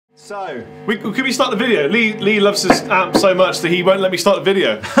So, could we start the video? Lee loves his amp so much that he won't let me start the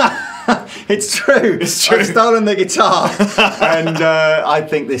video. It's true. It's true. I've stolen the guitar, and I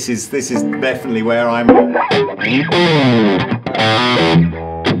think this is definitely where I'm.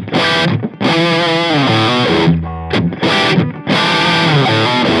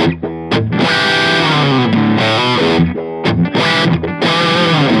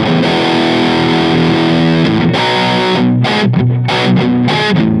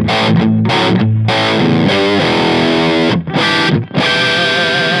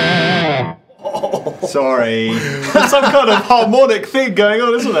 Sorry. There's some kind of harmonic thing going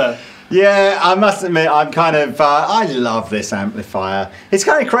on, isn't there? Yeah, I must admit, I'm kind of, I love this amplifier. It's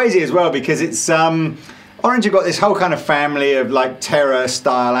kind of crazy as well because it's, Orange have got this whole kind of family of like Terra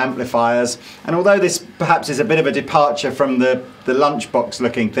style amplifiers, and although this perhaps is a bit of a departure from the lunchbox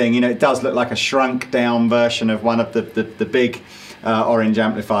looking thing, you know, it does look like a shrunk down version of one of the big Orange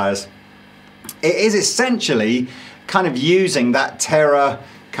amplifiers. It is essentially kind of using that Terra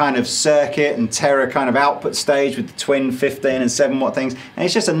kind of circuit and Terra kind of output stage with the twin 15 and 7 watt things, and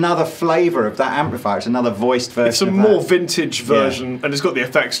it's just another flavour of that amplifier. It's another voiced version. It's a more vintage version, and it's got the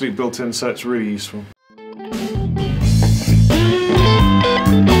effects loop built in, so it's really useful.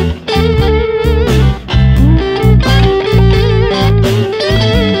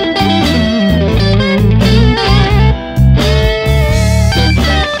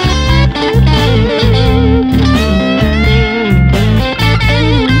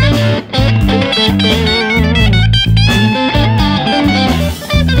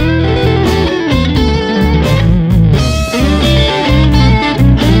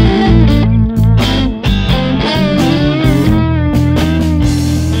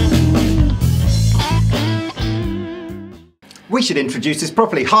 We should introduce this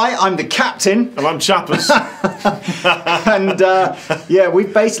properly. Hi, I'm the captain. And I'm Chappers. And yeah,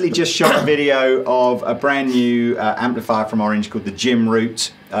 we've basically just shot a video of a brand new amplifier from Orange called the Jim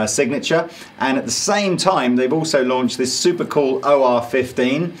Root Signature. And at the same time, they've also launched this super cool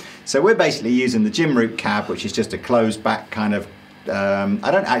OR15. So we're basically using the Jim Root cab, which is just a closed back kind of, I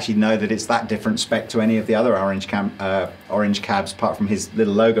don't actually know that it's that different spec to any of the other Orange cabs, apart from his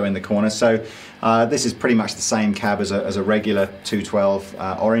little logo in the corner. So this is pretty much the same cab as a regular 212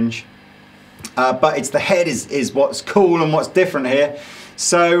 Orange. But it's the head is what's cool and what's different here.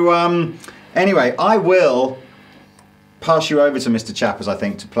 So anyway, I will pass you over to Mr. Chappers, I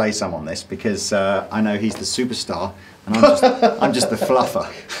think, to play some on this, because I know he's the superstar and I'm just the fluffer.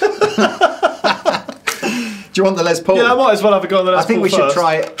 Do you want the Les Paul? Yeah, I might as well have a go on the Les Paul. I think we should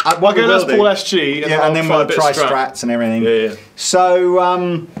try it. We'll go Les Paul SG, and then we'll try strats and everything. Yeah.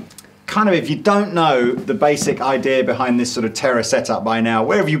 So, kind of, if you don't know the basic idea behind this sort of Terra setup by now,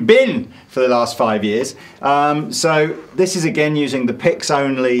 where have you been for the last 5 years? So this is again using the picks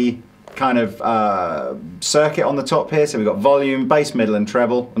only kind of circuit on the top here. So we've got volume, bass, middle and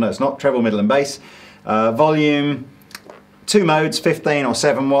treble. No, it's not treble, middle and bass. Volume, 2 modes, 15 or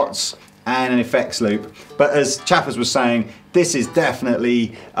 7 watts. And an effects loop. But as Chappers was saying, this is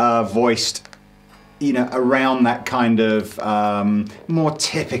definitely voiced, you know, around that kind of more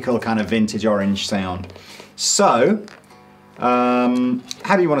typical kind of vintage Orange sound. So,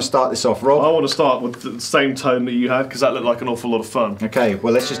 how do you want to start this off, Rob? I want to start with the same tone that you had, because that looked like an awful lot of fun. Okay,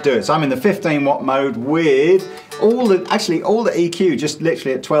 well let's just do it. So I'm in the 15 watt mode with all the EQ just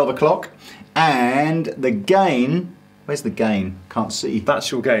literally at 12 o'clock, and the gain. Where's the gain? Can't see.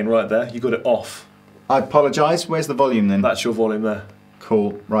 That's your gain right there. You got it off. I apologise. Where's the volume then? That's your volume there.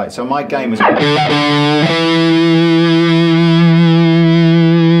 Cool. Right, so my gain was...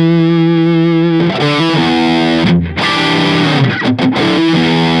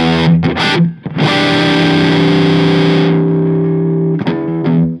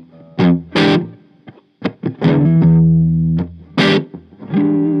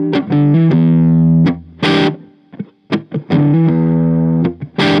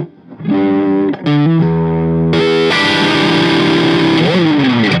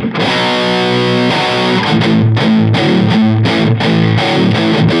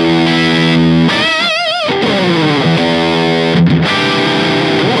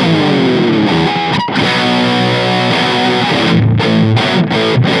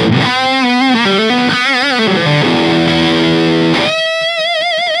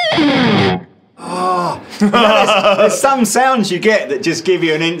 There's some sounds you get that just give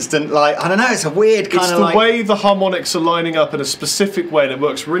you an instant, like, I don't know, it's a weird kind of like... It's the way the harmonics are lining up in a specific way, and it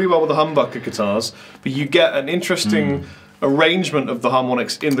works really well with the humbucker guitars, but you get an interesting arrangement of the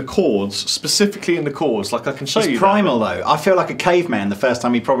harmonics in the chords, specifically in the chords. Like I can show you. It's primal though. I feel like a caveman the first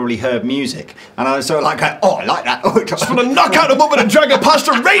time he probably heard music, and I was sort of like, oh, I like that. Oh, just want to knock out a woman and drag her past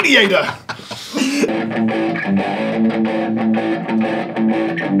a radiator.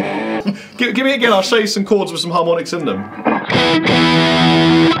 Give me again. I'll show you some chords with some harmonics in them.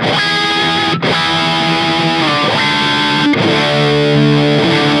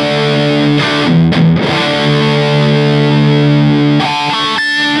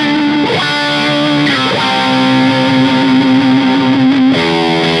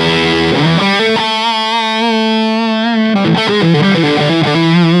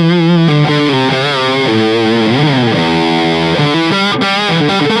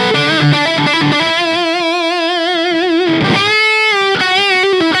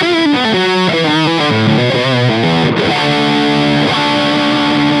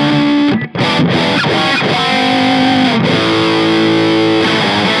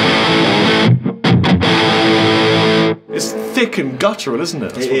 And guttural, isn't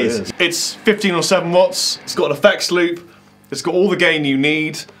it? That's what it is. It's 15 or 7 watts. It's got an effects loop. It's got all the gain you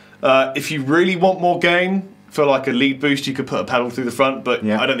need. If you really want more gain for like a lead boost, you could put a pedal through the front, but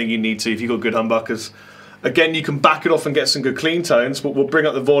I don't think you need to if you've got good humbuckers. Again, you can back it off and get some good clean tones, but we'll bring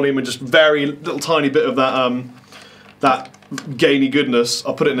up the volume and just vary a little tiny bit of that that gainy goodness.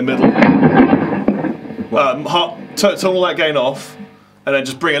 I'll put it in the middle. Turn all that gain off, and then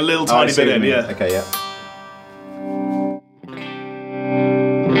just bring a little tiny bit in. Yeah. Okay. Yeah.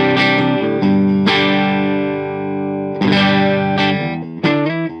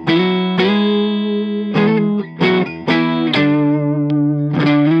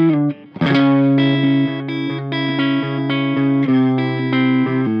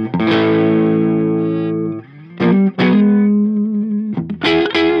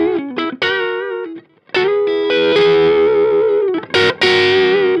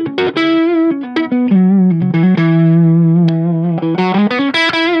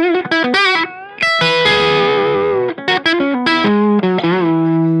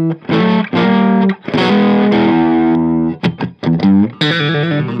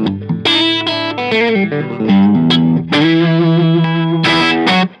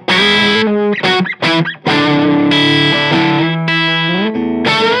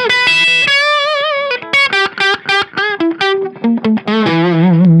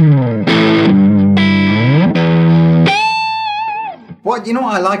 You know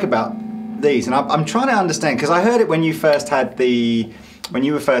what I like about these, and I'm trying to understand, because I heard it when you first had when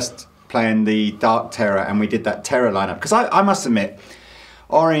you were first playing the Dark Terror and we did that Terror lineup, because I must admit,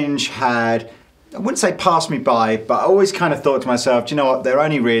 Orange had, I wouldn't say passed me by, but I always kind of thought to myself, do you know what, they're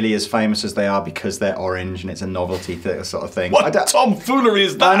only really as famous as they are because they're Orange and it's a novelty sort of thing. What tomfoolery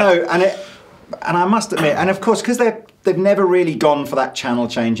is that? I know, and I must admit, and of course, because they've never really gone for that channel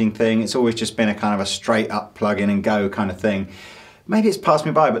changing thing, it's always just been a kind of a straight up plug in and go kind of thing. Maybe it's passed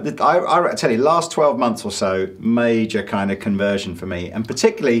me by, but I tell you, last 12 months or so, major kind of conversion for me. And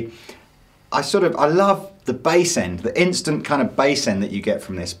particularly, I love the bass end, the instant kind of bass end that you get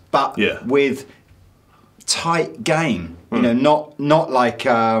from this, but with tight gain. You know, not like,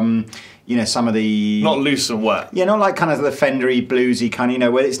 you know, some of the... Not loose and wet. Yeah, not like kind of the Fendery, bluesy kind of, you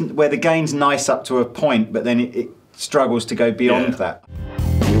know, where the gain's nice up to a point, but then it struggles to go beyond that.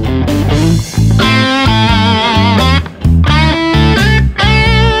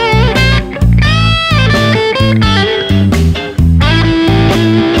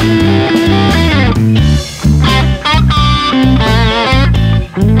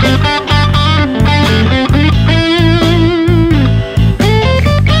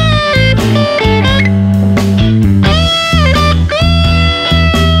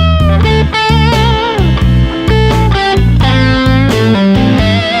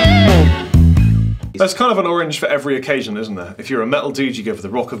 There's kind of an Orange for every occasion, isn't there? If you're a metal dude, you go for the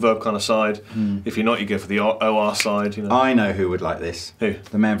rock verb kind of side. If you're not, you go for the OR side. You know. I know who would like this. Who?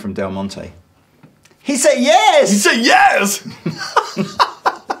 The man from Del Monte. He said yes! He said yes!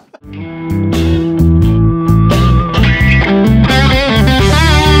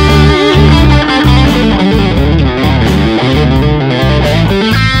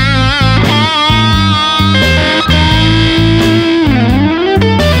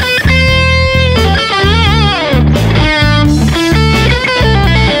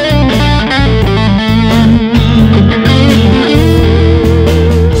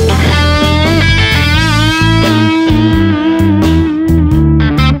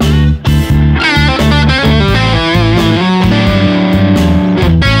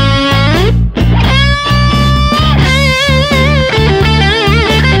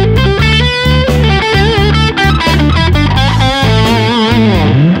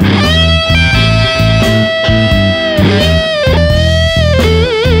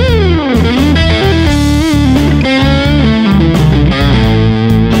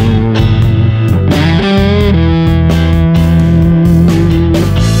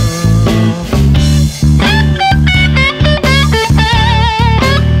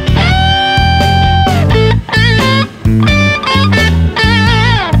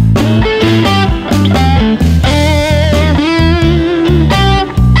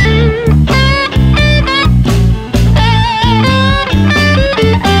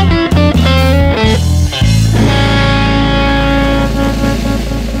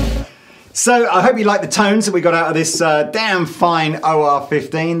 So I hope you like the tones that we got out of this damn fine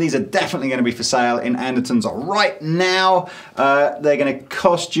OR15. These are definitely going to be for sale in Andertons right now. They're going to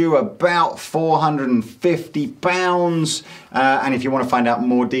cost you about £450. And if you want to find out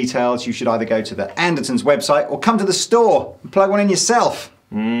more details, you should either go to the Andertons website or come to the store and plug one in yourself.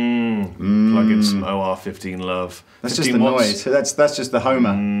 Plug in some OR15 love. That's just the noise. That's just the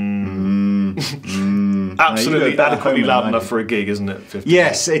Homer. Absolutely adequately loud enough for a gig, isn't it? 15.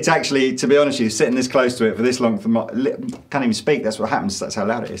 Yes, it's actually, to be honest with you, sitting this close to it for this long, can't even speak. That's what happens. That's how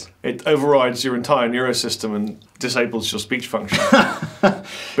loud it is. It overrides your entire neurosystem and disables your speech function. But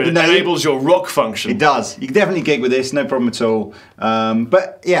it enables your rock function. It does. You can definitely gig with this, no problem at all.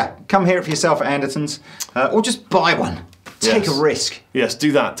 But yeah, come hear it for yourself at Andertons, or just buy one. Take a risk. Yes,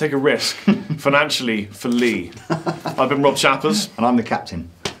 do that. Take a risk financially for Lee. I've been Rob Chappers. And I'm the captain.